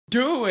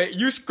Do it.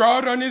 You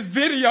scrolled on this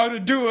video to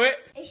do it.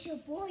 It's your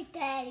boy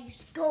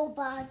Daddy's Go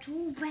by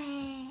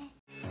Joovier.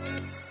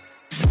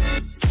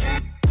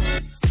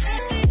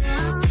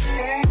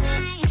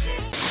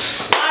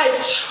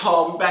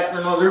 We back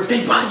with another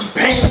big body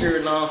banger,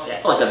 you know what I'm saying?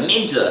 I feel like a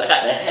ninja. I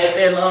got the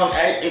headband on,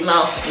 everything, you know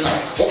what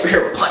I'm saying? Over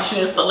here punching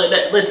and stuff like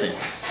that.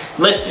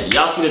 Listen,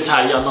 y'all see the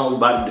title, y'all know what we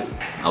about to do.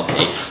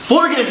 Okay,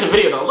 before we get into the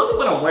video though, look at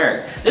what I'm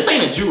wearing. This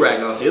ain't a Joovier, you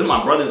know what I'm saying? This is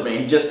my brother's band.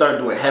 He just started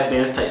doing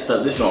headbands type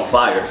stuff. This is on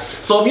fire.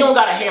 So if you don't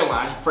got a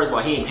hairline, first of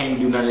all, he ain't paying me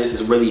to do none of this.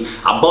 It's really,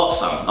 I bought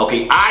some,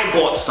 okay? I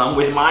bought some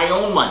with my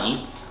own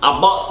money. I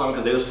bought some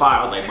because they was fire.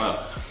 I was like, bro,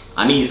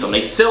 I need some.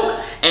 They silk,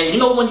 and you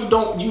know when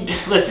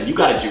listen, you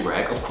got a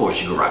Joovier. Of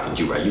course you can rock the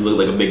Joovier. You look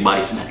like a big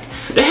body snack.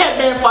 The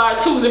headband fire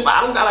too. If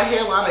I don't got a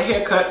hairline, a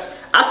haircut,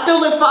 I still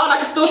look fine. I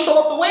can still show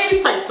off the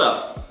waves type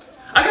stuff.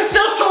 I can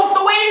still show off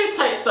the waves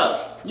type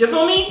stuff. You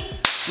feel me?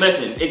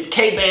 Listen,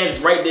 K-Bands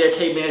is right there.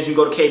 K-Bands, you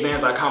go to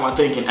kbands.com, I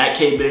think, and at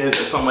K-Bands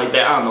or something like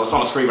that. I don't know. It's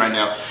on the screen right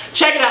now.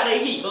 Check it out. They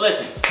heat. But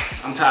listen,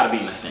 I'm tired of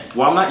being a simp.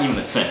 Well, I'm not even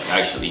a simp,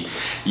 actually.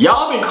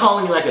 Y'all been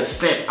calling me like a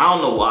simp. I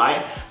don't know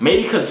why.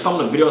 Maybe because some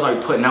of the videos I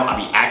be putting out, I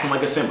be acting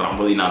like a simp, but I'm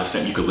really not a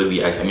simp. You could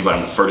literally ask anybody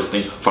on the furthest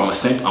thing. If I'm a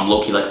simp, I'm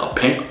low-key like a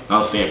pimp. You know what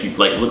I'm saying? If you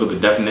like look at the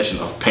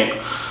definition of pimp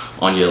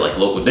on your like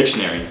local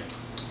dictionary,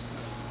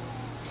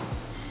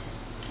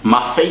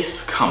 my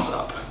face comes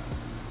up.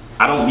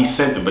 I don't be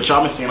simping, but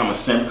y'all been saying I'm a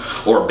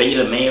simp or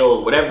beta male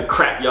or whatever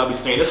crap y'all be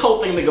saying. This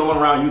whole thing been going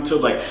around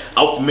YouTube like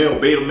alpha male,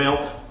 beta male.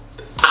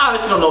 I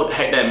honestly don't know what the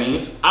heck that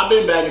means. I've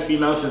been bagging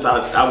females since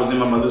I was in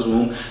my mother's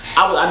womb.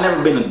 I've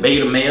never been a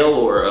beta male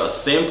or a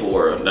simp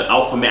or an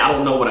alpha male. I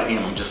don't know what I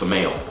am. I'm just a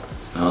male. You know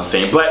what I'm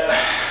saying? But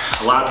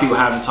a lot of people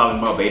have been talking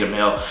about beta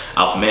male,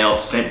 alpha male,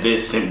 simp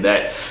this, simp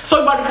that. So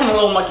I'm about to come a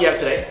little monkey up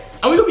today.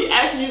 And we're going to be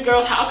asking these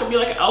girls how I can be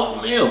like an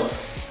alpha male.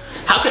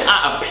 How can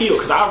I appeal?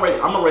 Because I'm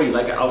already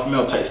like an alpha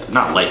male type.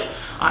 Not like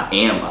I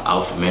am an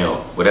alpha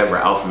male. Whatever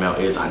alpha male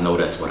is, I know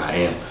that's what I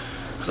am.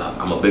 Because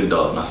I'm a big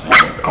dog, you know what I'm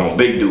saying? I'm a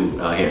big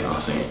dude out here, you know what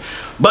I'm saying?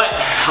 But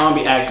I'm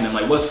gonna be asking them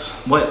like,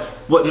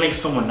 what makes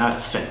someone not a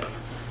simp?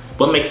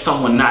 What makes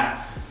someone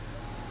not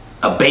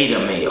a beta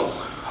male?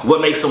 What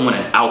makes someone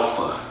an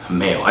alpha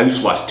male? I used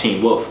to watch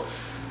Teen Wolf.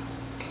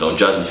 Don't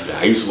judge me for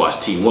that. I used to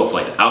watch Teen Wolf.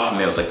 Like the alpha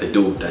male is like the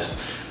dude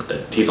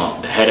he's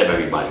on the head of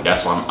everybody.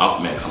 That's why I'm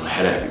alpha male, because I'm the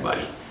head of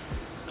everybody.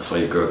 That's why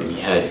your girl give me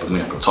head, but we're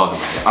not gonna talk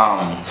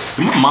about it.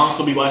 Do my mom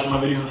still be watching my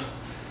videos?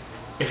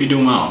 If you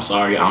do, Mom, I'm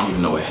sorry, I don't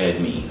even know what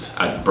head means.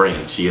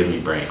 Brain, she gives me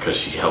brain because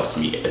she helps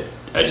me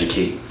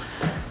educate.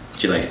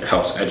 She like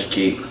helps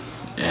educate,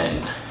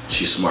 and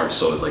she's smart,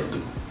 so like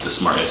the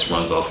smartness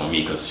runs off on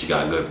me because she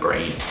got a good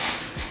brain,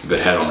 good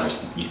head on her,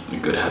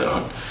 good head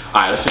on. All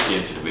right, let's just get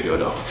into the video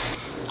though.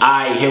 All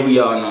right, here we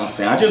are, you know what I'm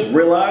saying? I just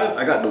realized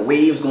I got the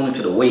waves going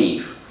into the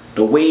wave.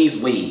 The waves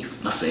wave, you know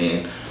what I'm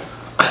saying?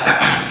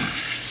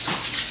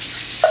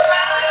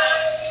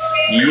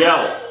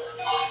 Yo,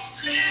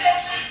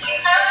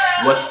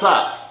 what's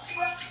up?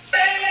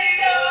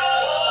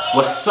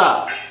 What's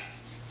up?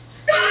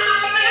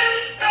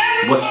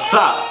 What's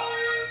up?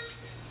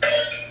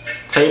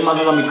 Tell your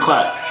mother let me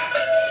clap.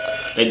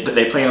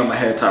 They playing on my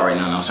head top right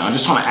now, you know what I'm saying? I'm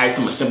just trying to ask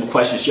them a simple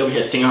question. She over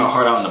here singing her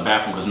heart out in the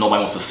bathroom because nobody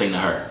wants to sing to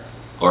her.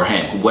 Or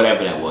him,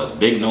 whatever that was.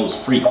 Big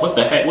nose freak. What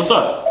the heck? What's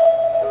up?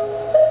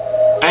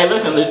 Hey,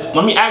 listen,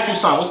 let me ask you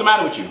something. What's the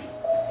matter with you?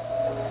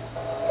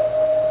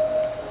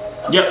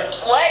 Yep.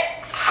 What?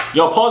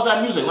 Yo, pause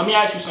that music. Let me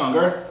ask you something,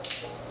 girl.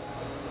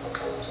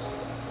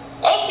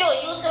 Ain't you a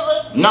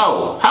YouTuber?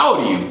 No. How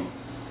old are you?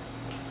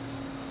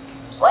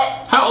 What?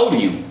 How old are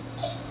you?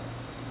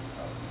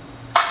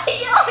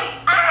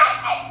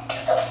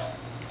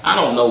 I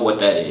don't know what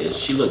that is.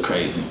 She look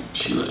crazy.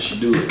 She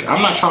do look.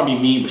 I'm not trying to be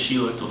mean, but she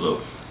looked a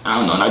little. I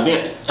don't know. And I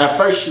didn't. At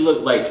first, she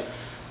looked like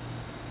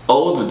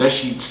old, but then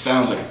she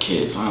sounds like a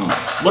kid. So I don't know.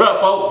 What up,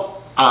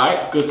 folk? All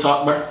right, good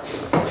talk, bro.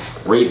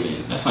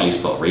 Raven. That's how you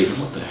spell Raven.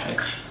 What the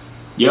heck?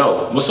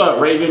 Yo, what's up,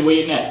 Raven? Where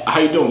you at? How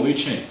you doing? Where you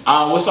chin?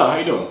 What's up? How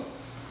you doing?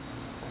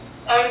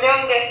 I'm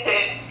doing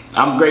good.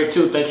 I'm great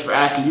too. Thank you for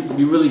asking.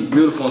 You really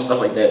beautiful and stuff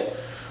like that.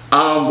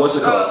 What's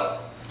it called?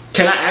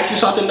 Can I ask you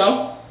something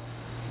though?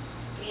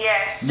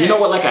 Yes. You know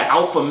what like an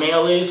alpha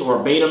male is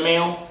or a beta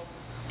male?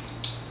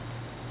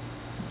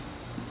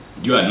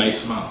 You got a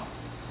nice smile.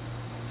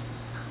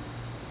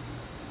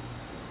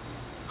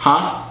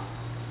 Huh?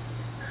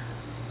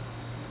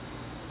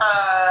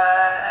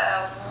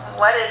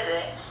 What is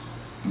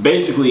it?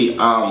 Basically,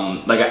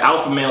 like an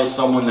alpha male is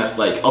someone that's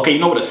like, okay, you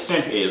know what a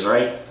simp is,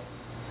 right?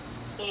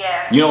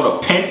 Yeah. You know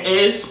what a pimp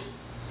is?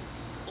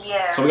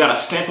 Yeah. So we got a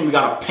simp and we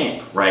got a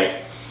pimp,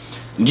 right?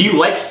 Do you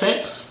like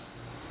simps?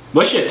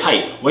 What's your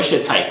type? What's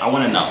your type? I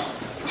want to know.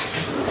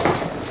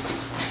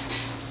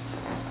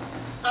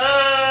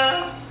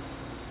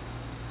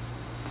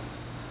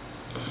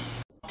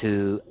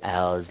 2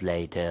 hours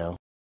later.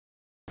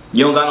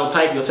 You don't got no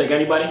type? You'll take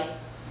anybody?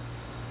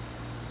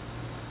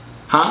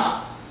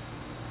 Huh?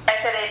 I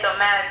said it don't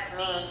matter to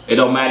me. It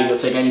don't matter. You'll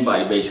take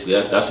anybody, basically.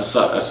 That's what's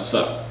up. That's what's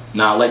up.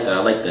 Nah, I like that.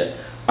 I like that.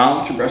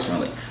 What's your breast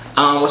smell like?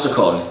 What's it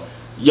called?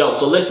 Yo,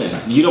 so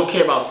listen, you don't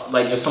care about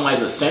like if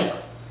somebody's a simp?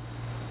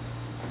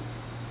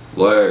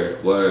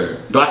 Word.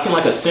 Do I seem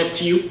like a simp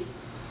to you?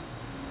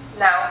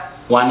 No.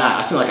 Why not?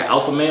 I seem like an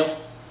alpha male.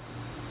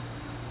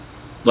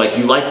 Like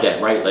you like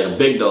that, right? Like a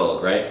big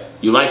dog, right?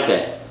 You like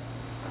that?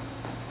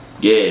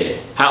 Yeah.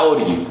 How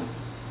old are you?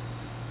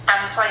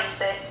 I'm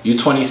 26. You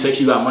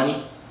 26. You got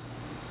money?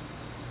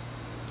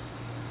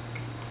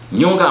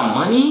 You don't got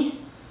money?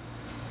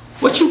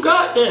 What you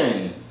got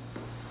then?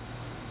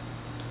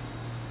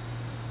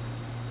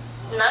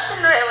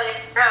 Nothing really.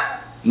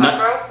 No. I'm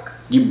broke.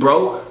 You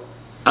broke?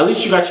 At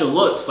least you got your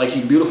looks, like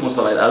you beautiful and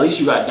stuff like that. At least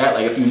you got that.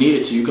 Like if you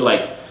needed to, you could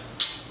like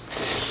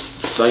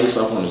sell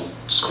yourself on the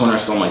corner or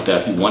something like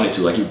that if you wanted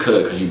to. Like you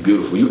could, because you're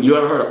beautiful. You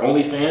ever heard of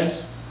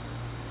OnlyFans?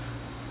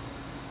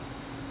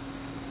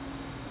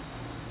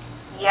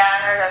 Yeah, I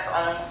heard of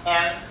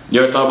OnlyFans.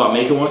 You ever thought about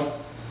making one?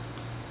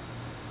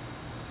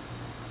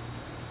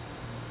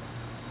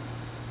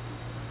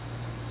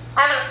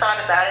 I haven't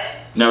thought about it.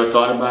 Never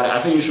thought about it? I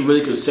think you should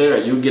really consider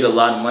it. You would get a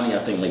lot of money, I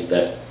think, like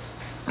that.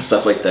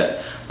 Stuff like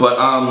that. But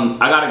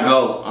I gotta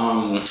go.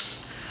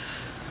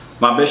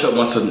 My bishop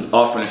wants an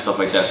offering and stuff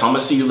like that, so I'm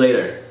gonna see you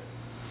later.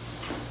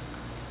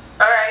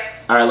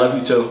 Alright, love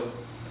you too.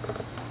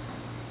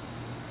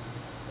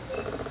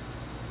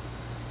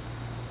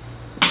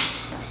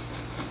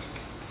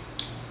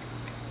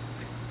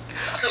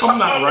 I'm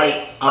not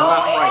right.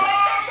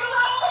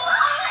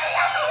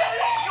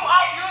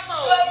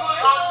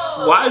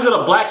 Why is it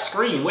a black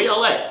screen? Where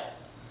y'all at?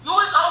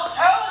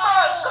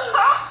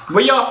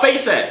 Where y'all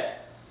face at?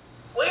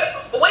 Where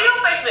your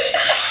face at?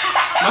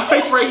 My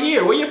face right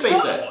here. Where your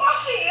face at?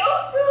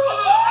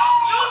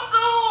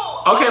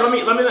 Okay, let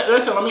me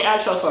listen. Let me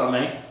ask y'all something,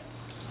 man.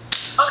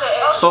 Okay.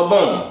 So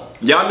boom,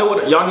 y'all know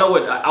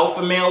what an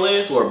alpha male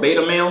is or a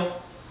beta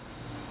male?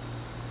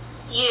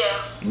 Yeah.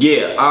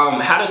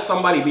 Yeah. How does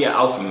somebody be an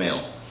alpha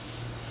male?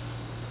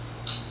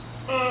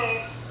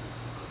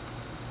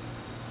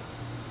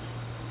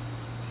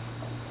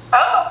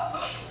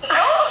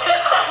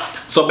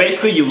 So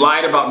basically, you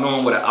lied about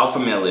knowing what an alpha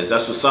male is.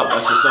 That's what's up.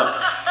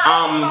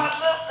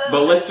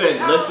 But listen.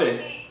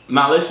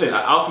 Now listen, an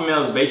alpha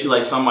male is basically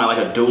like somebody, like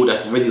a dude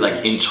that's really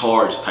like in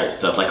charge type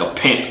stuff, like a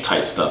pimp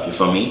type stuff. You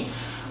feel me?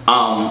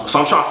 So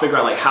I'm trying to figure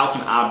out like how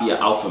can I be an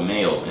alpha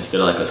male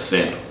instead of like a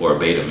simp or a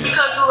beta male?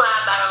 Because you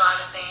lie about a lot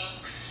of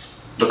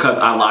things. Because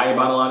I lie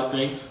about a lot of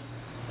things.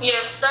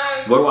 Yes,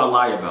 sir. What do I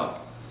lie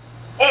about?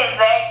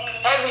 Exactly.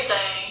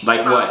 Everything.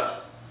 Like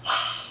what?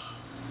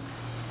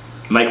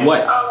 Like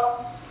what?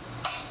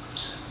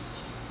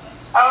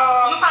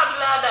 You probably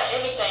lie about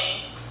everything.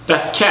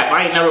 That's cap.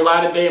 I ain't never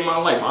lied a day in my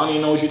life. I don't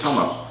even know what you're talking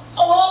about.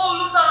 Oh,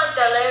 you sound like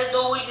that last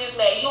dude we just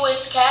met. You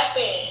is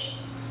capping.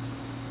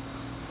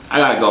 I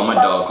gotta go. My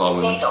dog called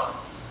me.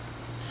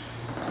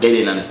 They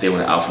didn't understand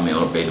what an alpha male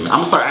or beta male. I'm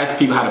gonna start asking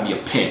people how to be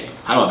a pimp.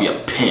 How do I be a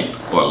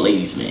pimp or a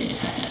ladies man?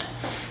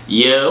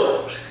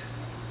 Yo.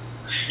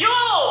 Yo.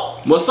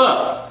 What's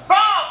up? Bro.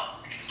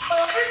 It's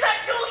that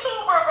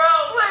YouTuber, bro.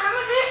 Wait, let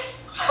me see.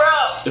 Bro.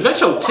 Is that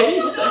your titty?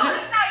 What the heck?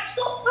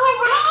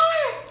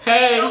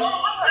 Hey.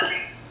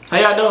 How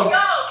y'all doing?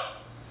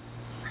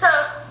 So.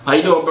 How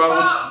you doing, bro?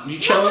 You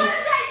chilling?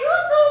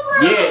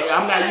 Yeah,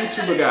 I'm that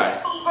YouTuber guy.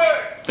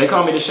 They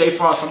call me the Shay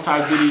Frost,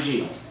 sometimes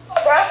DDG.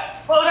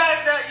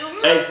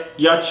 Hey,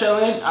 y'all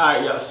chilling?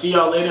 Alright, y'all see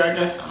y'all later, I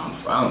guess.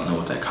 I don't know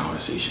what that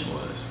conversation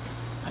was.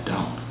 I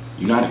don't.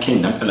 United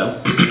Kingdom.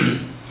 Hello.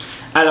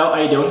 Hello,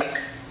 how you doing?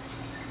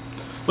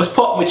 What's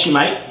poppin' with you,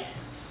 mate?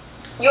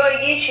 You're a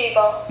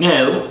YouTuber.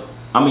 No,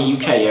 I'm a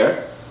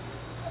UKer.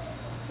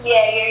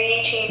 Yeah, you're a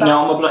YouTuber.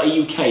 No, I'm a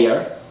bloody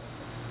UKer.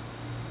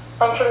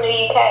 I'm from the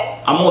UK.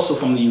 I'm also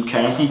from the UK.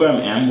 I'm from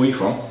Birmingham. Where you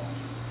from?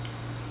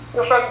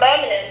 You're from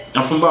Birmingham?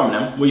 I'm from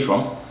Birmingham. Where you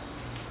from?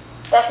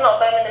 That's not a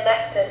Birmingham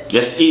accent.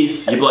 Yes, it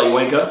is, you bloody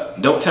wanker.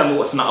 Don't tell me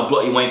what's not a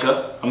bloody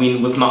wanker. I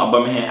mean, what's not a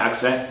Birmingham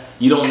accent.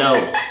 You don't know.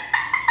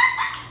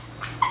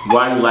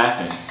 Why are you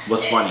laughing?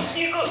 What's funny?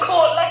 You got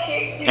caught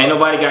lacking. Ain't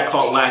nobody got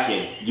caught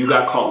lacking. You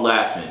got caught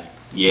laughing.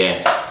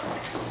 Yeah.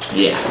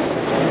 Yeah.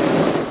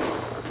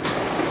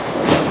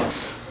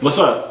 What's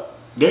up?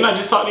 Didn't I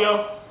just talk to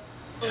y'all?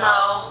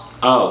 No.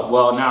 Oh,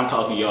 well, now I'm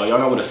talking to y'all. Y'all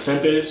know what a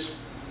simp is?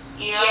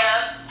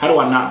 Yeah. How do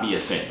I not be a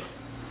simp?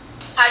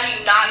 How do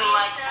you not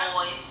like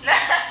boys?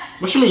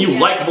 What you mean you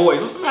like boys?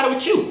 What's the matter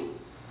with you?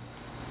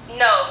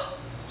 No.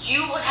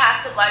 You would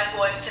have to like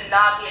boys to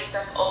not be a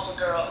simp over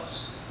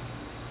girls.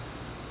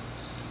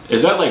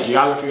 Is that like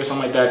geography or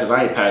something like that? Because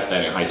I ain't passed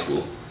that in high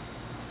school.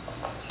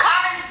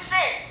 Common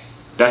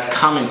sense. That's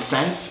common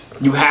sense?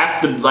 You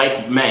have to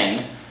like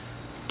men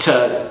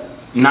to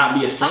not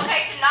be a simp?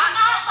 Okay, to not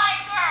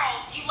like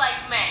girls, you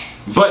like men.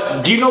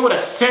 But do you know what a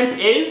simp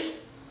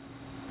is?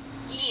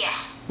 Yeah.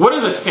 What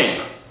is a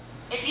simp?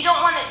 If you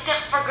don't want to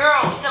simp for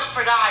girls, simp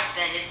for guys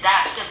then. It's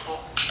that simple.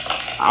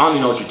 I don't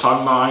even know what you're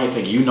talking about. I don't even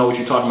think you know what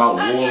you're talking about.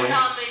 Because you're Warring.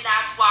 dumb and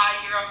that's why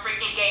you're a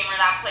freaking gamer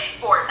that plays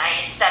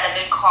Fortnite instead of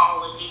in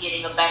college and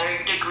getting a better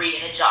degree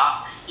and a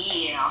job.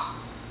 Yeah.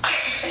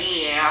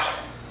 Yeah.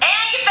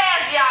 And you fan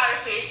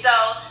geography, so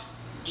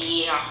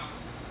yeah.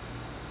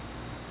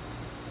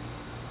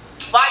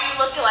 Why are you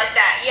looking like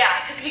that?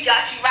 Yeah, because we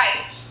got you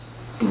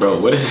right. Bro,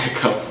 where did that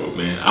come from,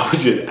 man? I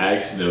was just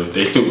asking them if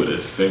they knew what a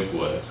simp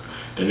was.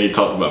 Then they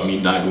talked about me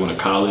not going to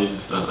college and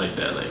stuff like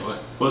that. Like, what?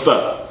 What's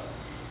up?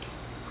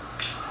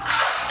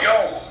 Yo,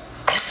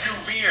 you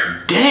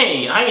Joovier.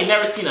 Dang, I ain't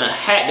never seen a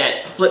hat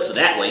that flips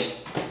that way.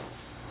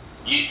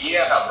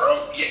 Yeah, bro.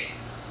 Yeah.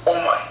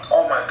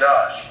 Oh my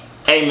gosh.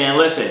 Hey, man,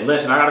 listen.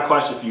 I got a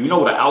question for you. You know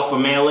what an alpha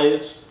male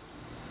is?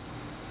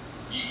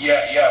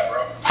 Yeah,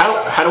 bro.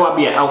 How do I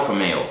be an alpha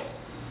male?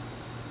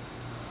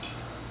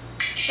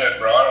 Shit,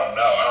 bro. I don't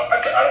know. I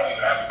don't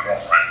even have a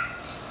girlfriend.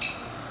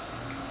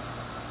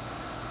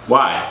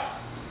 Why?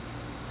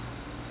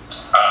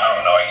 I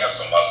don't know. I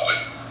guess I'm ugly.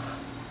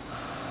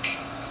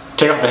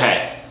 Take off the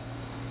hat.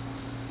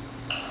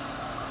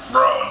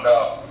 Bro,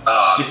 no.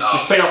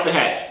 Just take off the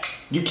hat.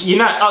 You're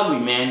not ugly,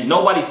 man.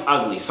 Nobody's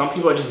ugly. Some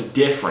people are just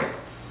different.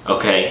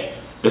 Okay?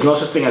 There's no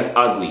such thing as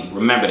ugly.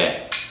 Remember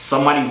that.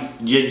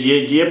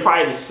 You're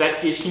probably the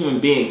sexiest human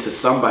being to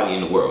somebody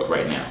in the world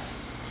right now.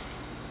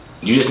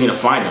 You just need to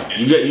find them.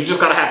 You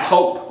just gotta have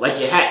hope. Like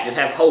your hat, just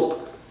have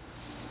hope.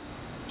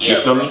 Yeah,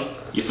 You feel me?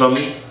 You feel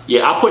me?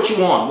 Yeah, I'll put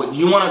you on.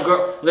 You want a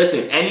girl?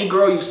 Listen, any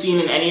girl you've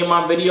seen in any of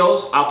my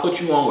videos, I'll put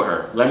you on with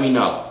her. Let me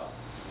know.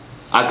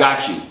 I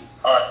got you.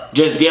 Alright.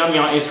 Just DM me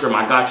on Instagram.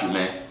 I got you,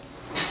 man.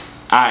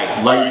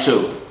 Alright, love you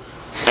too.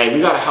 Hey,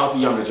 we got a healthy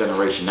younger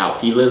generation now.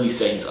 He literally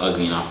said he's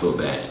ugly and I feel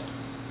bad.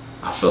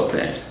 I felt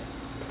bad.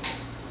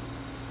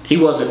 He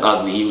wasn't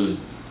ugly. He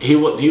was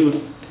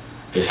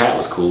his hat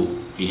was cool.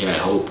 He had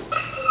hope.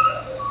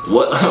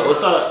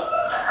 What's up?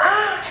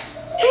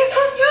 He's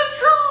from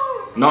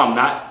YouTube. No, I'm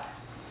not.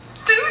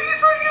 Dude, he's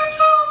from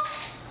YouTube.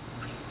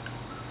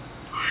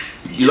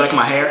 You like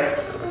my hair?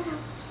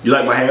 You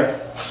like my hair?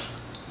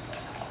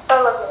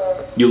 I love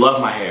it. You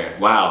love my hair.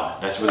 Wow,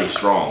 that's really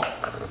strong.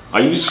 Are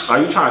you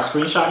trying to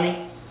screenshot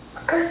me?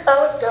 I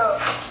look dumb.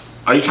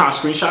 Are you trying to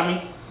screenshot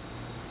me?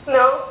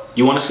 No?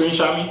 You want to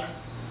screenshot me?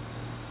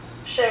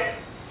 Sure.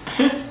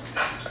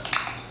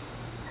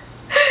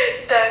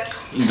 Done.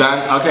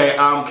 Done. Okay.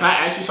 Can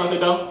I ask you something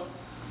though?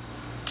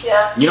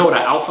 Yeah. You know what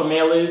an alpha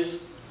male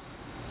is?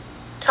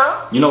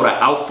 Huh? You know what an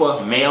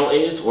alpha male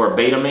is, or a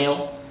beta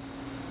male?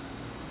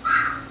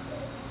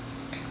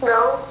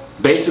 No.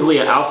 Basically,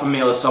 an alpha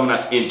male is someone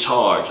that's in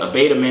charge. A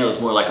beta male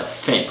is more like a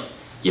simp.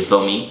 You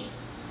feel me?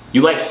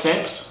 You like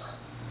simps?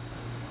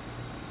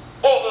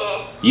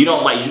 You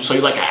don't like, so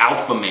you like an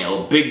alpha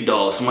male, big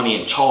dog, somebody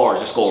in charge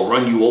that's gonna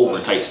run you over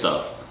type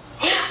stuff.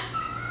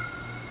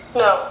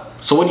 No.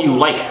 So what do you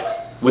like?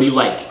 What do you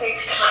like?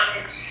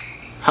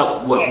 How,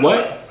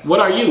 what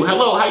are you?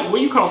 Hello,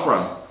 where you come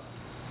from?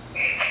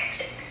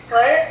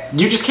 What?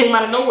 You just came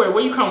out of nowhere.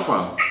 Where you come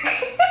from?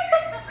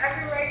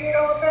 I be right here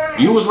all the time.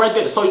 You was right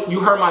there. So you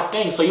heard my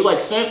thing. So you like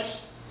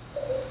simps?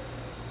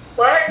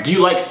 What? Do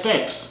you like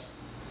simps?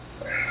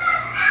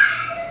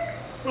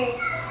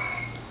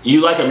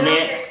 You like a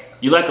man?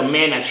 You like a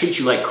man that treats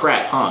you like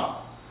crap, huh?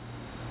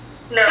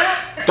 No.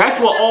 That's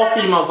what all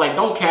females like.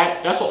 Don't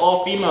cap. That's what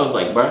all females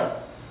like, bruh.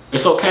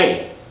 It's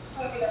okay.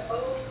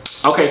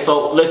 Okay,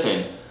 so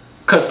listen,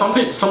 cause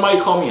somebody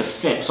called me a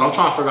simp, so I'm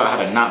trying to figure out how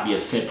to not be a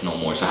simp no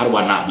more. So how do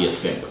I not be a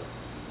simp?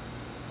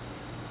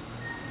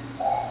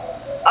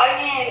 I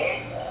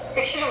mean,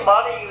 it shouldn't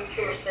bother you if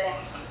you're a simp.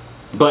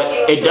 But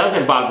it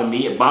doesn't bother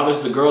me. It bothers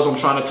the girls I'm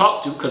trying to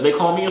talk to because they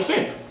call me a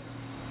simp.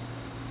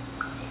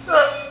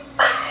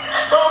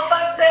 Well,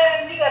 fuck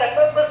them. You gotta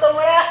fuck with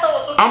someone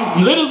else.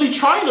 I'm literally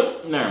trying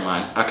to. Never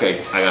mind. Okay,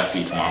 I gotta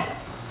see you tomorrow.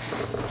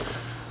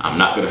 I'm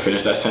not gonna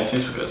finish that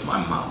sentence because my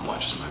mom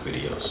watches my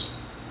videos.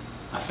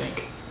 I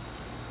think.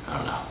 I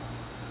don't know.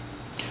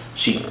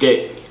 She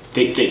thick.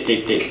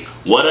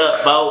 What up,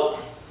 Bo?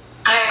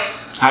 Hey,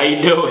 How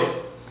you doing?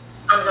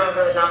 I'm doing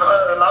good now.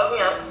 Log me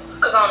up.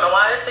 Cause I don't know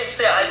why this thing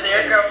said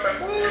Isaiah's girlfriend.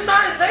 Who is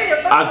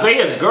Isaiah?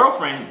 Isaiah's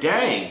girlfriend?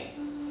 Dang.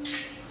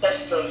 That's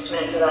still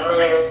Smith that I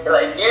married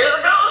like years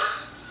ago.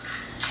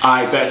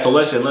 Alright, bet. So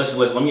listen.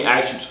 Let me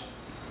ask you.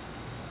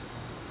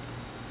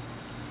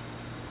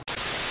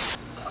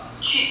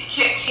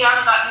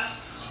 Tiana got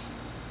this.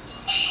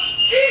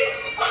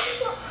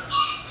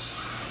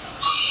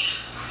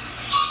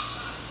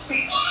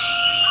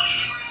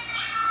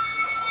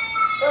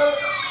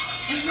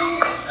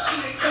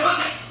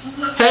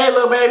 Hey,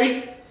 little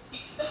baby.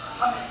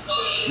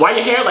 Why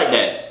your hair like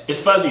that?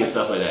 It's fuzzy and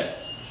stuff like that.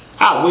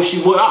 I wish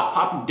you would. I'll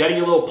pop you dead in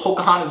your little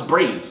Pocahontas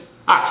braids.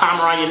 I'll tie them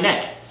around your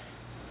neck.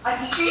 I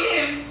just see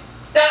him.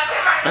 That's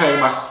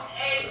him right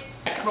Hey,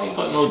 I don't want to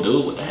talk to no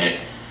dude. What the heck?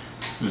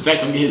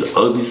 Zach don't get his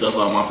ugly stuff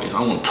out of my face. I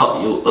don't want to talk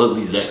to your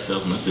ugly Zach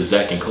self. And this is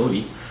Zach and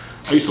Cody.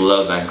 I used to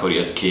love Zach and Cody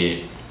as a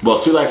kid. Well,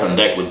 Sweet Life on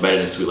Deck was better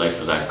than Sweet Life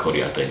for Zach and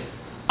Cody, I think.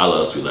 I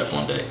love Sweet Life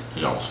on Deck.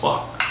 That y'all was far.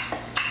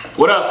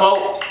 What up, folk?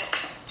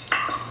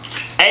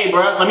 Hey,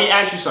 bro, let me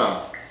ask you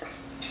something.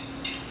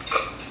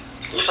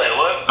 You say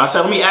what? I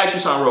said, let me ask you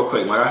something real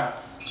quick, my guy.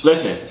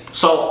 Listen,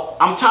 so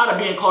I'm tired of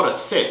being called a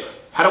simp.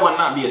 How do I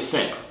not be a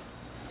simp?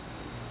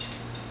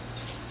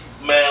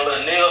 Man,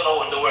 little nigga know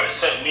what the word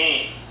simp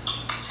mean.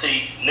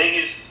 See,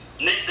 niggas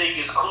think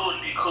it's cool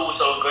to be cool with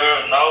your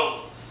girl.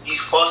 No, you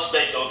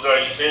respect your girl.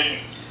 You feel me?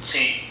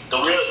 See, the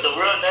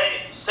real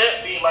name,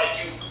 set be like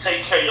you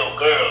take care of your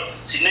girl.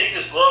 See,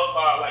 niggas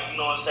glorify, like, you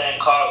know what I'm saying,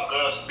 call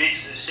girls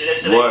bitches and shit. That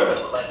shit Word. ain't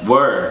cool. Like,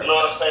 Word. you know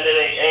what I'm saying? That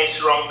ain't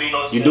shit wrong be no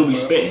You simp, do be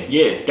bro. spitting.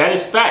 Yeah, that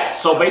is facts.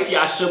 So basically,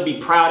 I should be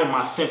proud in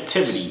my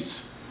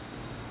simptivities.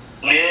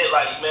 Yeah,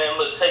 like, man,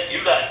 look, you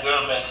got a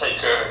girl, man, take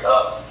care of her,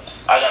 dog.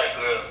 I got a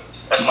girl.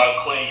 That's my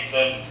queen, you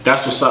feel me?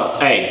 That's what's up.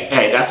 Hey,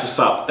 that's what's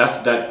up.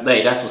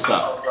 Hey, that's what's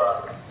up.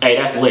 Oh, God. Hey,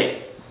 that's lit.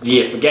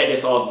 Yeah, forget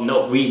this all.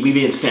 No, we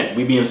being simp.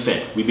 We being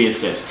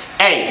simps.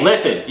 Hey,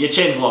 listen, your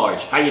chin's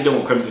large. How you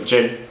doing, Crimson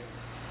Chin?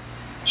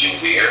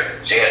 Joovier,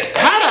 JS.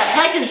 How the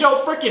heck is your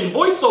freaking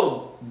voice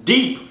so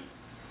deep?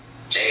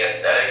 J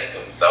Aesthetics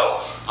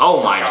himself.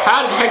 Oh my,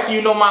 how the heck do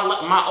you know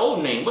my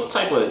old name? What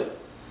type of...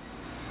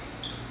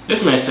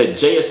 This man said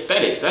J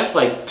Aesthetics. That's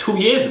like 2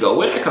 years ago.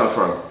 Where'd that come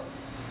from?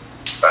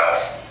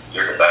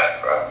 You're the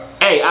best, bro.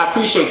 Hey, I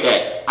appreciate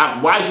that.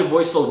 Why is your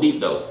voice so deep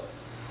though?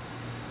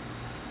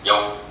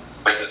 Yo,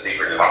 this is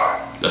deeper than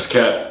mine. That's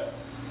cap.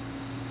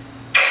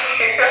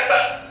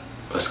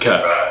 That's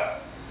cap.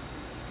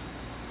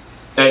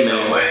 Hey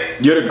man, No way.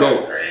 you're the That's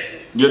GOAT.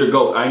 crazy. You're the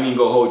GOAT. I ain't even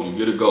gonna hold you.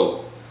 You're the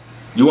GOAT.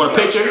 You want a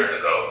picture? You're the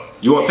GOAT.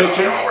 You want a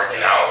picture? I'm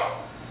working out.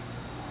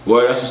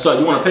 Well, that's what's up.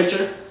 You want a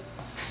picture?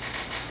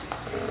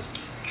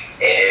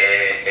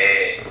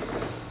 Hey.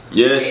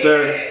 Yes,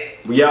 sir.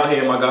 We out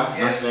here, my guy.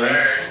 Yes, You know what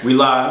I'm saying? sir. We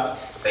live.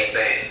 Stay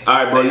safe. All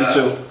right, bro. Stay You up.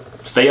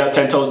 too. Stay up,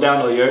 10 toes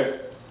down, though. You heard?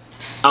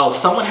 Oh,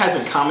 someone has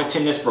been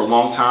commenting this for a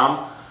long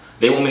time.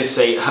 They want me to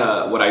say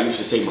what I used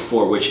to say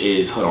before, which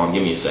is, hold on,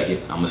 give me a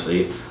second. I'm gonna say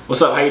it.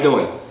 What's up? How you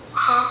doing?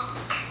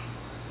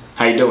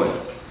 How you doing?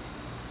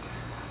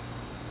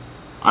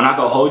 I'm not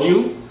gonna hold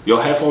you.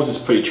 Your headphones is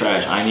pretty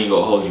trash. I ain't even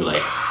gonna hold you, like,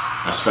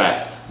 that's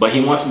facts. But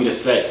he wants me to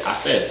say, I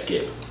said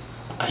skip.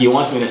 He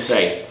wants me to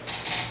say,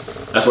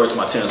 that's where it's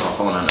my tennis on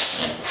phone, I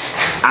understand.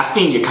 I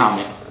seen your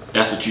comment.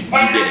 That's what you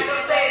get it.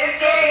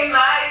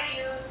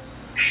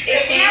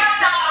 If you know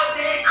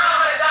then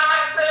I'm a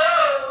dog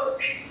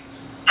too.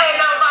 Ain't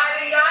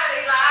nobody got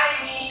it like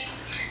me.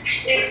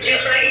 If you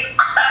play,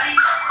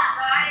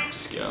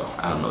 Just yo,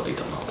 I don't know what they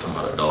talking about. I'm talking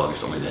about a dog or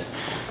something like that.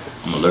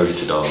 I'm allergic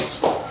to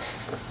dogs.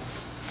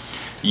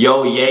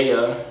 Yo,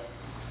 yeah.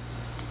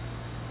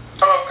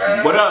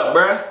 Okay. What up,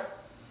 bruh?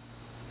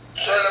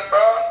 Chillin', bro.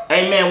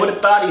 Hey man, where the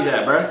thotties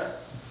at, bruh?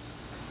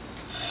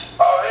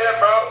 Oh, yeah,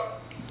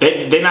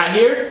 bro. They not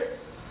here?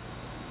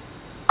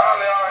 Oh,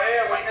 they all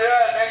here. Where you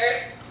at, nigga?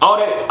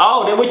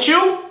 Oh, they with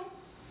you?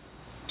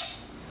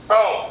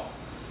 Bro.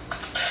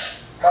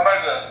 My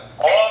nigga.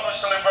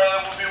 Obviously, bro,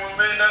 that would be with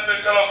me,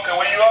 nigga. Okay,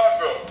 where you at,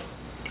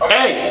 bro?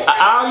 Hey, I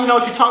don't even know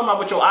what you're talking about,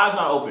 but your eyes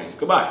not open.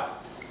 Goodbye.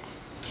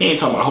 He ain't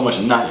talking about a whole bunch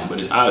of nothing, but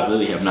his eyes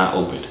literally have not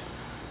opened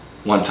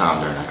one time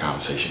during that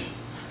conversation.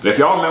 But if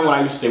y'all remember when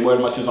I used to say word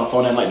to my tits on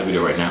phone, then like the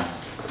video right now.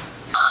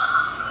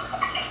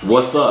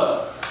 What's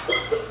up?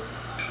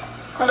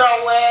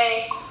 no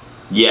way.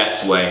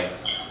 Yes, way.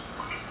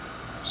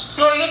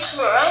 You're a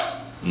YouTuber,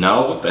 right?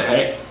 No, what the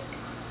heck?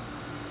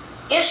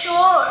 Yes, you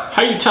are.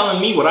 How you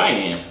telling me what I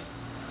am?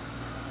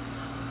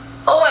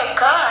 Oh my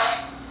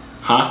god.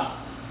 Huh?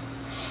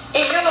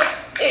 Is your doing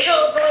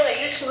a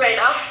YouTube right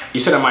now? You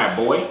said am I a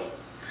boy?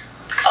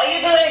 Are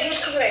you doing a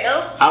YouTube right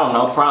now? I don't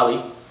know,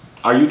 probably.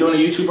 Are you doing a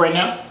YouTube right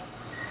now?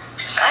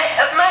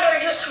 I'm not a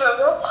YouTuber,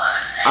 bro.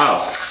 Oh,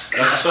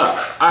 that's what's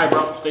up. Alright,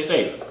 bro. Stay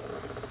safe.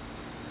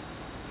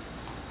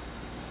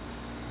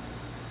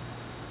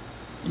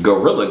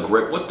 Gorilla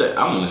Grip? What the?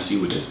 I want to see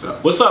what this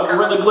about. What's up,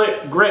 Gorilla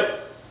Grip?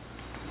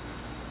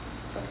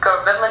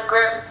 Gorilla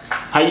Grip.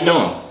 How you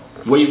doing?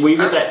 Where you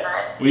get that?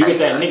 Where you get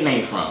that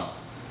nickname from?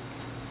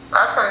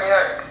 I'm from New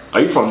York.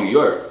 Are you from New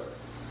York?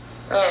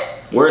 Yeah.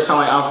 Where it sound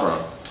like I'm from?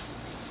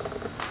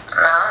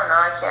 I don't know.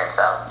 I can't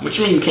tell. What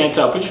you mean you can't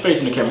tell? Put your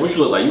face in the camera. What you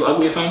look like? You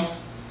ugly or something?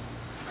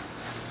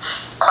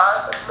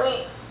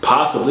 Possibly.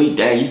 Possibly.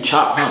 Dang, you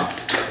chop, huh?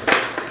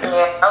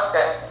 Yeah.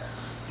 Okay.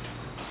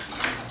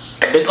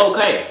 It's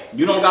okay.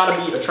 You don't gotta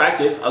be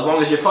attractive as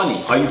long as you're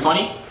funny. Are you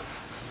funny?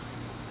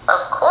 Of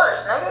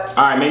course, nigga.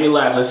 Alright, make me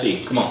laugh. Let's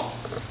see. Come on.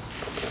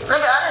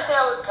 Nigga, I didn't say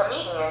I was a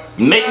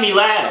comedian. Make me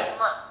laugh.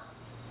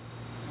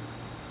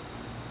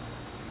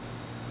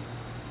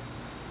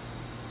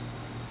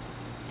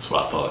 That's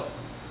what I thought.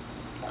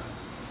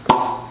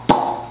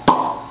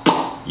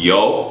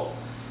 Yo.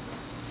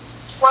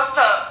 What's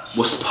up?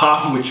 What's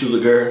poppin' with you,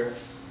 little girl?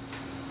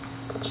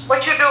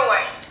 What you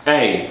doing?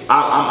 Hey,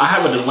 I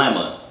have a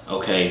dilemma,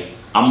 okay?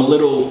 I'm a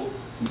little...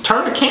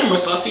 Turn the camera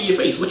so I see your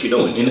face. What you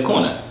doing in the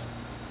corner?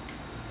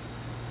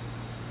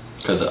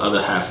 Because the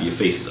other half of your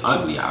face is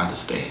ugly, I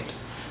understand.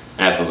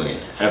 Evelyn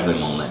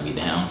won't let me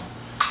down.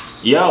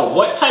 Yo,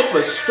 what type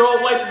of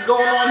strobe lights is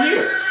going on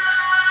here?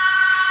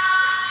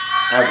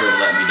 Evelyn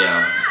let me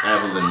down.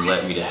 Evelyn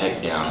let me the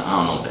heck down. I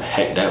don't know what the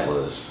heck that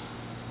was.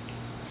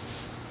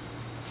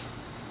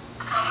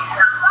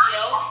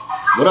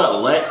 What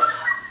up,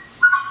 Lex?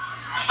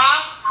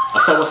 Huh? I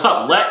said, what's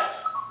up,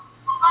 Lex?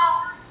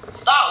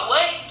 Stop,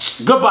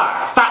 wait.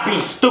 Goodbye. Stop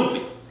being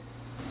stupid.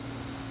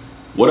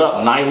 What up,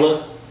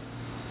 Nyla?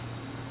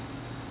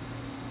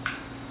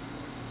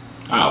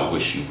 I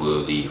wish you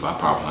would leave. I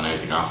promise on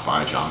everything I'll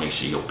find you. I'll make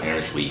sure your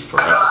parents leave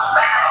forever.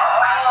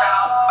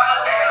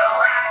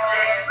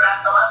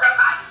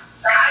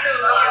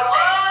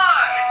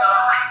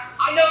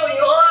 I know who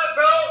you are,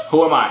 bro.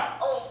 Who am I?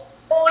 Oh,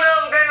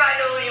 Phonem's grave, I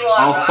know who you are.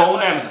 On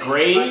Phonem's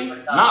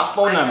grave? Not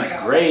Phonem's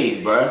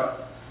grave, bro.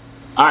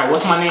 Alright,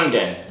 what's my name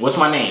then? What's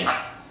my name?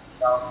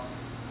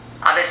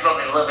 I've been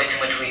smoking a little bit too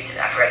much weed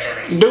today. I forgot your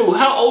name. Dude,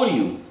 how old are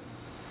you?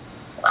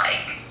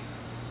 Like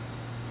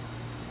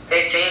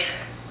 15.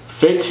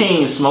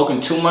 15, smoking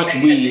too much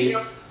weed,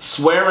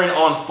 swearing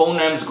on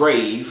Phonem's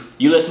grave.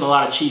 You listen to a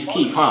lot of Chief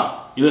Keef, huh?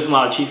 You listen to a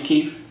lot of Chief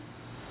Keef?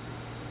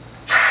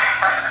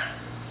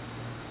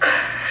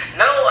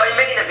 No, are you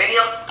making a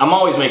video? I'm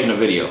always making a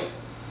video.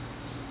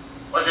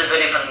 What's this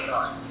video gonna be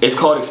called? It's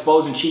called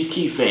Exposing Chief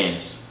Keef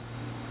Fans.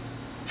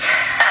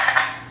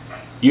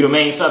 You the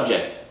main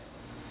subject.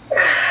 No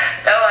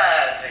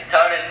ass,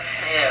 retarded as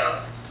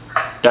hell.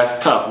 That's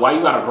tough. Why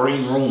you got a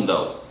green room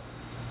though?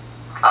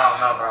 I don't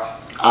know, bro.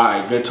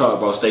 Alright, good talk,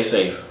 bro. Stay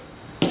safe.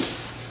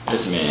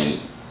 This man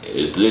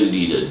is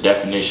literally the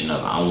definition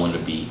of I want to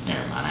be.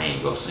 Never mind, I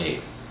ain't gonna say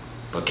it.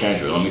 But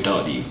Kendra, let me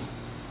talk to you.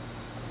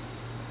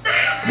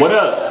 What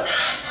up?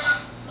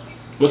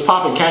 What's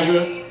poppin',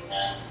 Kendra?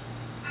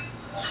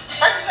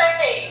 What's his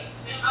name?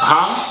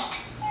 Huh?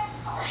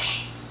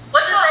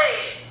 What's his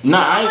name?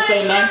 Nah, I ain't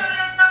say nothing.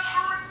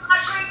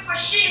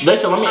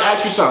 Listen, let me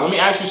ask you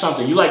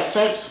something. You like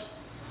simps?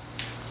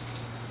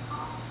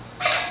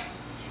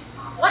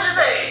 What's his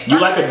name? You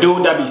like a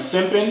dude that be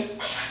simping?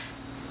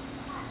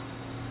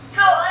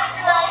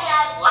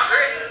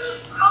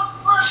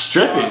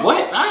 Stripping?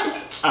 What?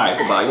 Alright,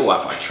 goodbye. Your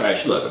Wi-Fi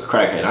trash. You look a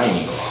crackhead. I ain't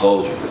even gonna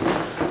hold you.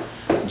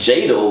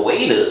 Jada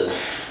Waiter.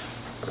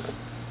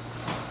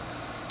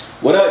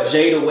 What up,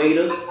 Jada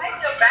Waiter? I like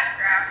your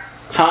background.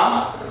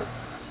 Huh?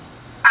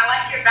 I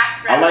like your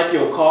background. I like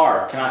your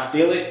car. Can I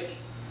steal it?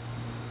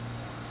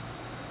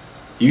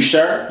 You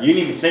sure? You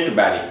didn't even think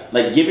about it.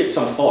 Like, give it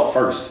some thought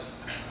first.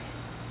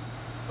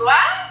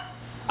 What?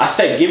 I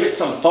said give it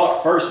some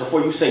thought first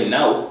before you say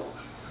no.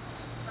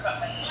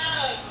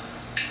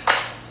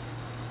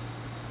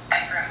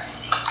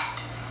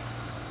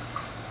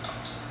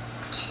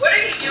 What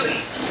are you doing?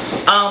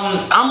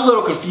 I'm a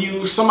little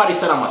confused. Somebody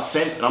said I'm a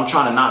simp, and I'm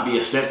trying to not be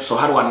a simp. So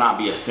how do I not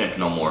be a simp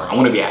no more? I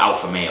want to be an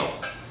alpha male.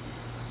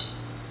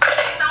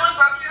 Someone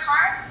broke your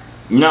heart?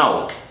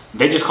 No,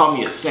 they just call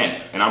me a simp,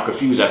 and I'm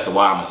confused as to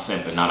why I'm a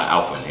simp and not an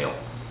alpha male.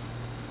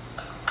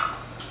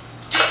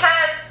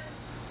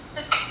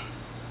 Because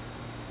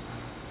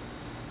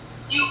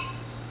you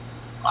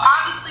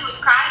obviously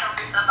was crying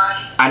over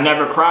somebody. I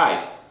never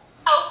cried.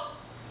 Oh.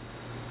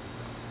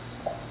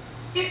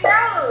 You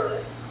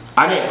froze.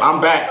 I didn't. I'm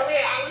back. Oh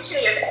yeah, I want you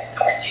to hear this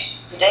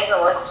conversation. You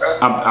didn't look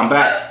for I'm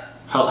back.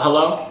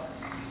 Hello?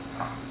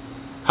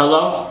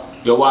 Hello?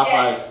 Your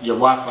Wi-Fi is. Your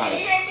Wi-Fi Can you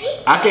is. hear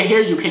me? I can hear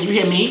you. Can you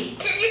hear me?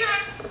 Can you hear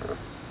me?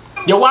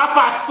 Your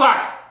Wi-Fi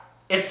sucks.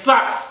 It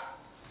sucks.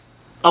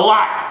 A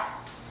lot.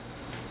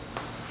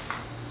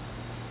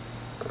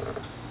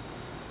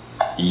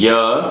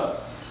 Yeah.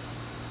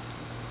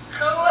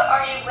 Who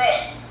are you with?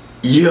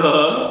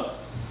 Yeah.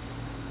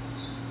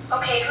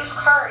 Okay, whose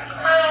car are you in?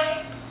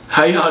 Hi.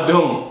 How y'all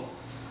doing?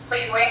 Are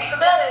you waiting for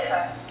this?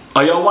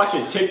 Are y'all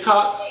watching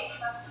TikToks? Okay,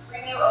 can I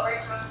bring you over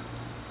to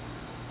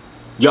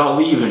Y'all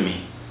leaving me.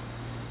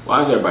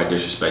 Why is everybody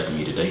disrespecting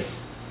me today?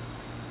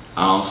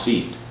 I don't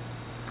see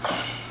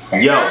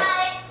it. Yo,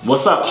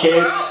 what's up,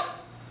 kids?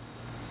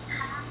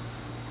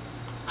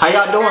 How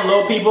y'all doing,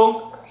 little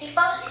people?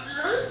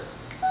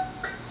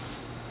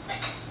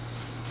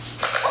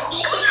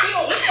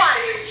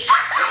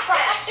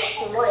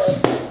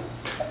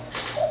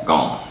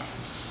 Gone.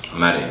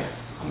 I'm out of here.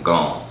 I'm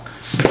gone.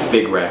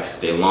 Big racks,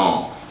 they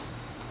long.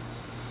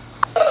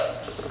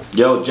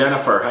 Yo,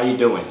 Jennifer, how you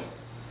doing?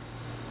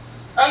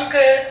 I'm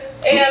good.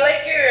 Hey, I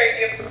like your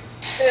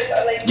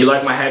I like You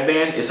like my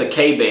headband? It's a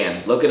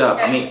K-band. Look it up.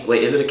 I mean,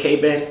 wait, is it a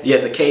K-band? Yeah,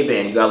 it's a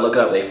K-band. You gotta look it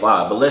up. They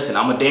fly. But listen,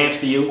 I'm gonna dance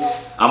for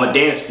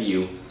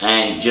you.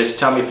 And just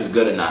tell me if it's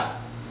good or not.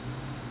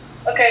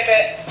 Okay,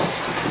 bet.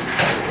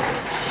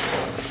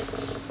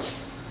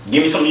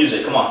 Give me some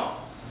music. Come on.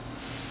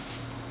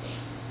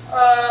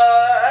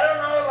 I don't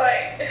know,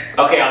 like.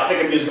 Okay, I'll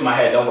think of music in my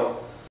head. Don't worry.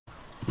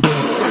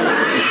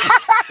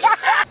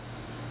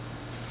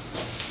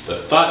 The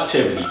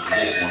thoughtivity for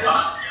this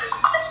one.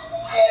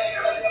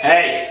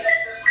 Hey.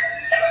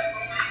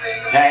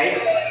 Hey.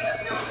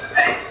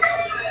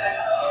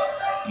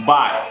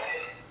 Bye.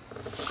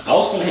 I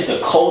was gonna hit the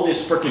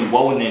coldest freaking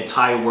woe in the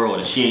entire world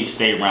and she ain't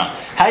stay around.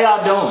 How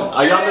y'all doing?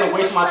 Are y'all gonna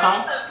waste my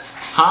time?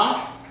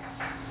 Huh?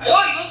 You're a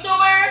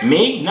YouTuber?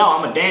 Me? No,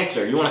 I'm a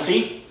dancer. You wanna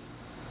see?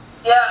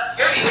 Yeah,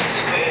 you're a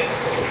YouTuber.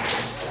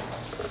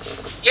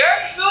 You're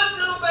a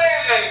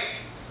YouTuber.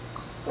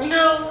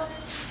 No.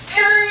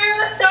 You're a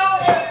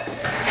YouTuber.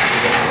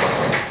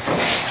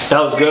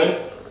 That was good?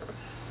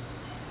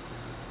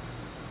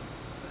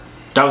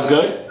 That was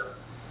good?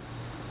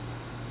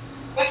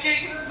 What you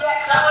do?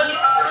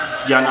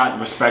 Y'all not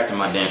respecting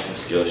my dancing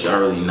skills. Y'all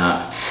really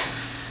not.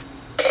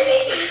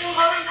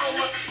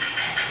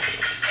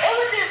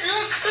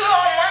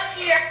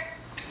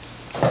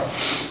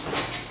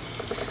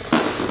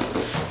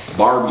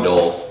 Barbie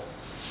doll.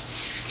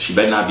 She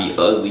better not be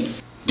ugly.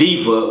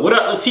 Diva. What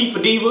up,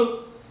 Latifah Diva?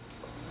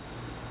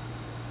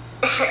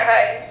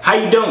 Hi. How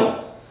you doing?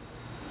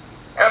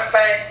 I'm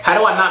fine. How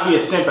do I not be a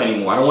simp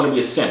anymore? I don't want to be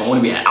a simp. I want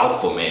to be an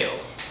alpha male.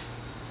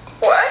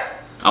 What?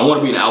 I want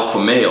to be an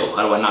alpha male.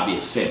 How do I not be a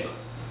simp?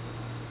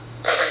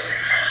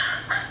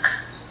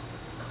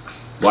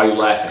 Why are you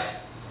laughing?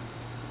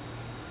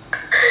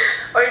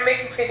 Are you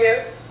making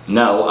video?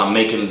 No, I'm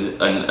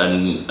making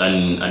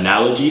an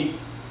analogy.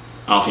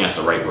 I don't think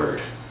that's the right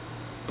word.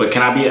 But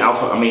can I be an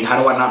alpha? I mean,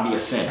 how do I not be a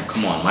simp?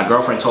 Come on, my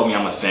girlfriend told me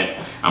I'm a simp.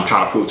 I'm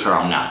trying to prove to her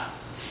I'm not.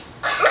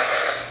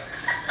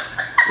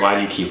 Why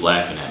do you keep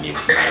laughing at me?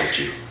 What's the matter with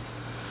you?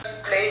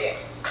 Playing.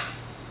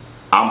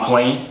 I'm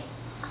playing?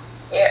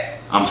 Yeah.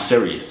 I'm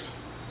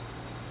serious.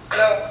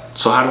 No.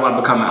 So how do I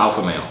become an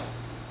alpha male?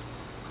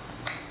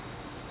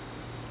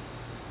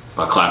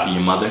 By clapping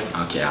your mother?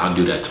 Okay, I'll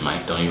do that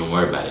tonight. Don't even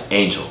worry about it.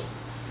 Angel,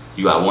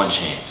 you got one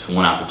chance,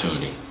 one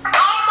opportunity. Oh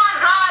my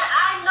God,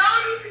 I know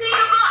this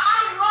nigga, but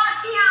I'm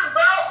watching him,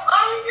 bro.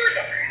 Oh,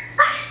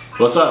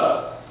 What's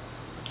up?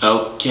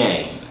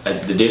 Okay,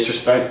 the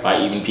disrespect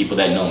by even people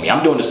that know me.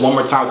 I'm doing this one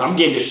more time, so I'm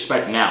getting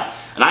disrespected now.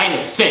 And I ain't a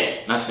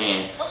simp, not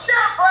saying. what's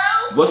up,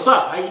 bro? What's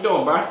up? How you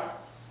doing, bro?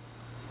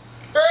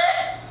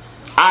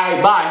 Good.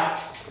 Alright, bye.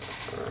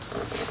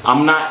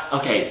 I'm not,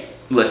 okay,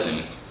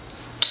 listen.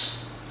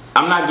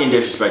 I'm not getting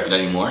disrespected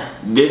anymore.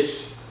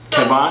 This,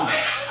 Kevon,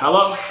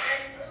 hello?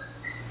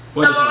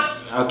 What is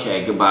it?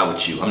 Okay, goodbye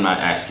with you. I'm not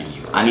asking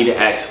you. I need to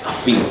ask a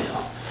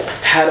female.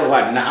 How do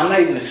I not? I'm not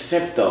even a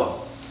simp though.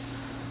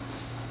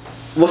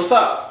 What's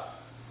up?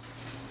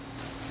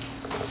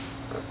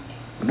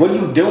 What are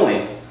you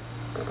doing?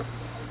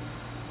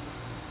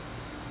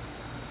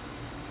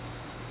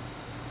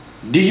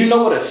 Do you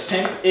know what a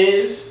simp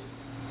is?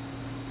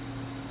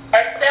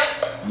 A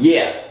simp?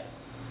 Yeah.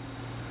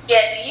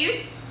 Yeah, do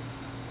you?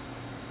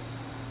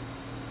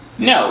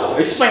 No,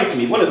 explain to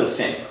me. What is a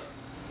simp?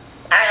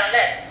 I don't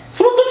know.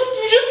 So what the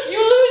you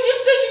literally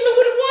just said you knew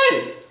what it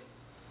was.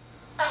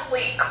 Oh,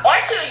 wait,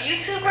 aren't you a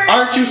YouTuber?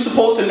 Aren't you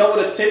supposed to know what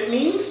a simp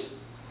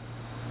means?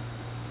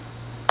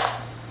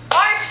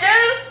 Aren't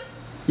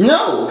you?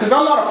 No, because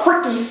I'm not a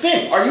freaking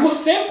simp. Are you a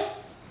simp?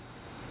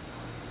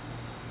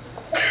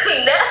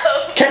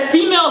 No. Can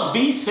females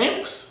be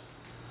simps?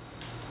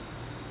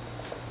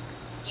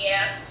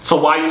 Yeah.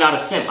 So why are you not a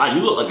simp? Ah,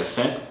 you look like a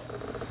simp.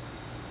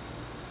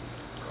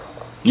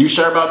 You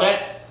sure about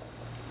that?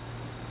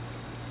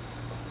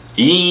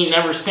 You ain't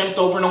never simped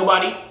over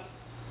nobody?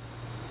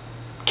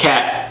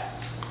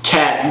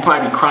 Cat, you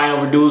probably be crying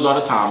over dudes all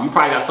the time. You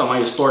probably got something on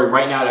your story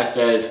right now that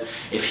says,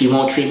 if he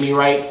won't treat me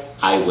right,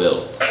 I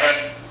will.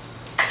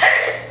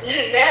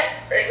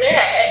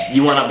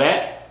 You wanna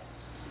bet?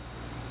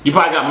 You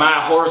probably got my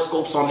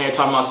horoscopes on there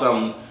talking about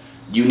something.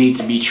 You need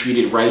to be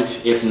treated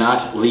right. If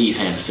not, leave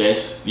him,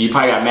 sis. You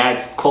probably got mad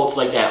quotes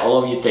like that all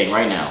over your thing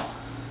right now.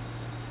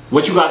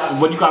 What you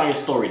got on your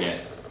story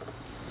then?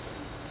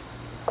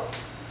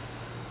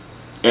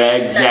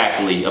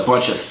 Exactly. A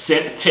bunch of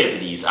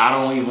simptivities. I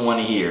don't even want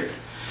to hear.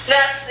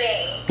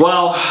 Nothing.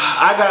 Well,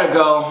 I gotta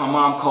go. My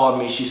mom called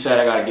me. She said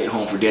I gotta get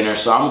home for dinner.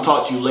 So I'm gonna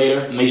talk to you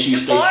later. Make sure you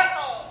stay.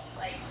 Home.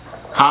 Like,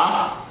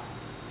 huh?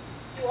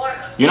 you are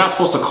home. You're not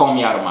supposed to call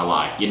me out of my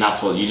lie. You're not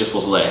supposed. You're just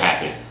supposed to let it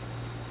happen.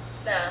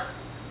 No.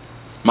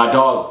 My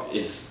dog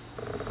is.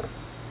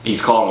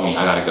 He's calling me.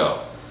 I gotta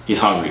go. He's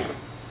hungry.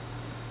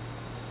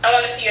 I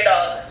want to see your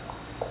dog.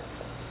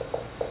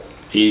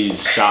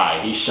 He's shy.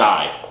 He's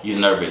shy. He's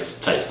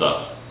nervous type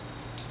stuff.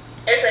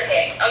 It's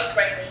okay. I'm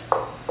friendly.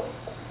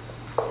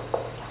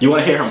 You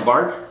want to hear him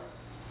bark?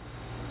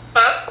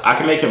 Huh? I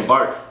can make him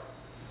bark.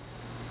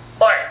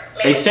 Bark.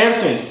 Hey,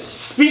 Samson,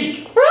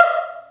 speak.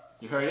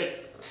 You heard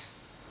it?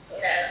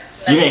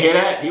 No. You didn't hear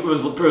that? It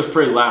was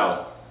pretty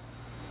loud.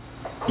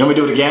 You want me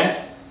to do it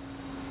again?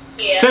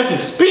 Yeah. Samson,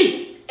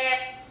 speak.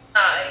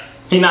 I.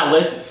 He not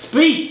listening.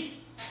 Speak.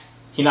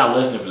 He not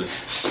listening for this.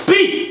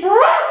 Speak.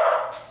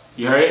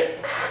 You heard it?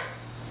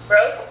 Bro?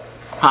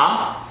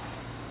 Huh?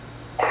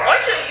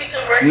 Aren't you a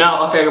YouTuber?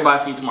 No. Okay, goodbye.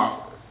 See you tomorrow.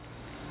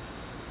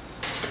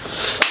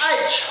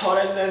 Oh,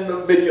 that's the end of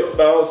the video.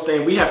 But I was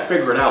saying, we have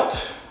figured out.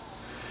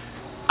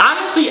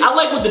 Honestly, I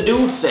like what the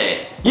dude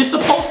said. You're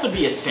supposed to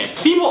be a simp.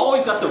 People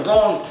always got the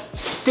wrong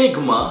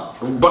stigma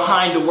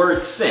behind the word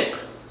simp.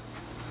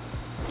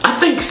 I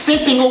think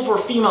simping over a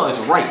female is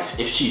right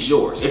if she's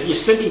yours. If you're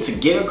simping to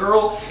get a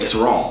girl, it's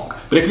wrong.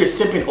 But if you're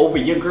simping over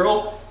your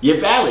girl, you're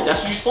valid.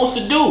 That's what you're supposed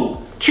to do.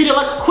 Treat her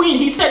like a queen.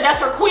 He said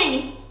that's her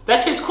queen.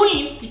 That's his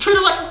queen. You treat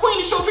her like a queen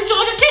and she'll treat you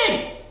like a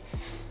king.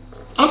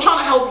 I'm trying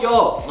to help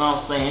y'all. You know what I'm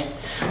saying?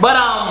 But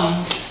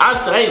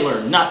honestly, I ain't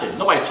learned nothing.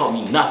 Nobody taught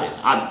me nothing.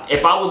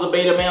 If I was a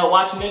beta male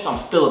watching this, I'm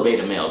still a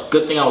beta male.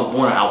 Good thing I was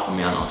born an alpha male.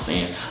 You know what I'm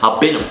saying?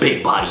 I've been a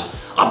big body.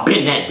 I've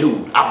been that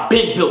dude. I've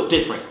been built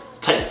different.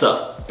 Type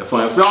stuff. If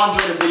y'all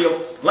enjoyed the video,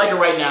 like it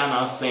right now. You know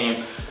what I'm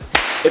saying?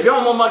 If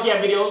y'all want more monkey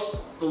eye videos,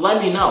 let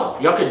me know.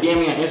 Y'all can DM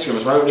me on Instagram.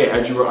 It's right over there,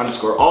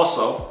 @Joovier_.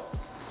 Also,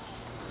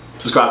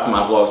 subscribe to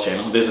my vlog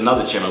channel. There's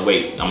another channel.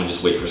 Wait, I'm gonna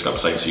just wait for a couple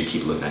seconds so you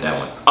keep looking at that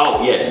one.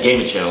 Oh yeah,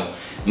 gaming channel.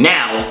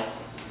 Now,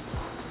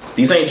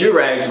 These ain't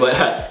Joorags,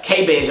 but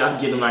K-bands, y'all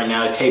can get them right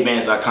now. It's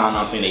kbands.com.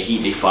 I'm saying they heat,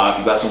 they fire. If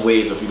you got some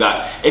waves, or if you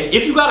got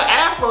an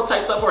afro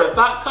type stuff or a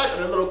thought cut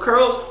or the little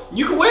curls,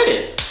 you can wear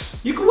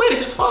this. You can wear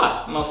this. It's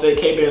fine. I'm gonna say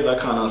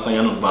kbands.com. I'm saying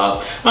I know the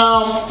vibes.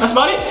 That's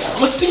about it. I'm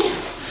gonna see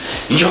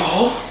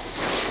y'all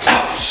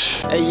out.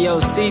 Hey yo,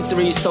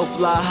 C3 so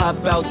fly,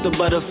 hop out the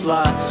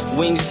butterfly.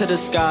 Wings to the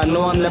sky,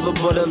 no I'm never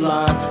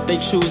borderline. They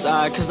choose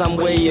I, cause I'm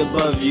way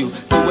above you.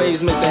 The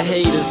waves make the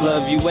haters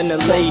love you when the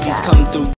ladies come through.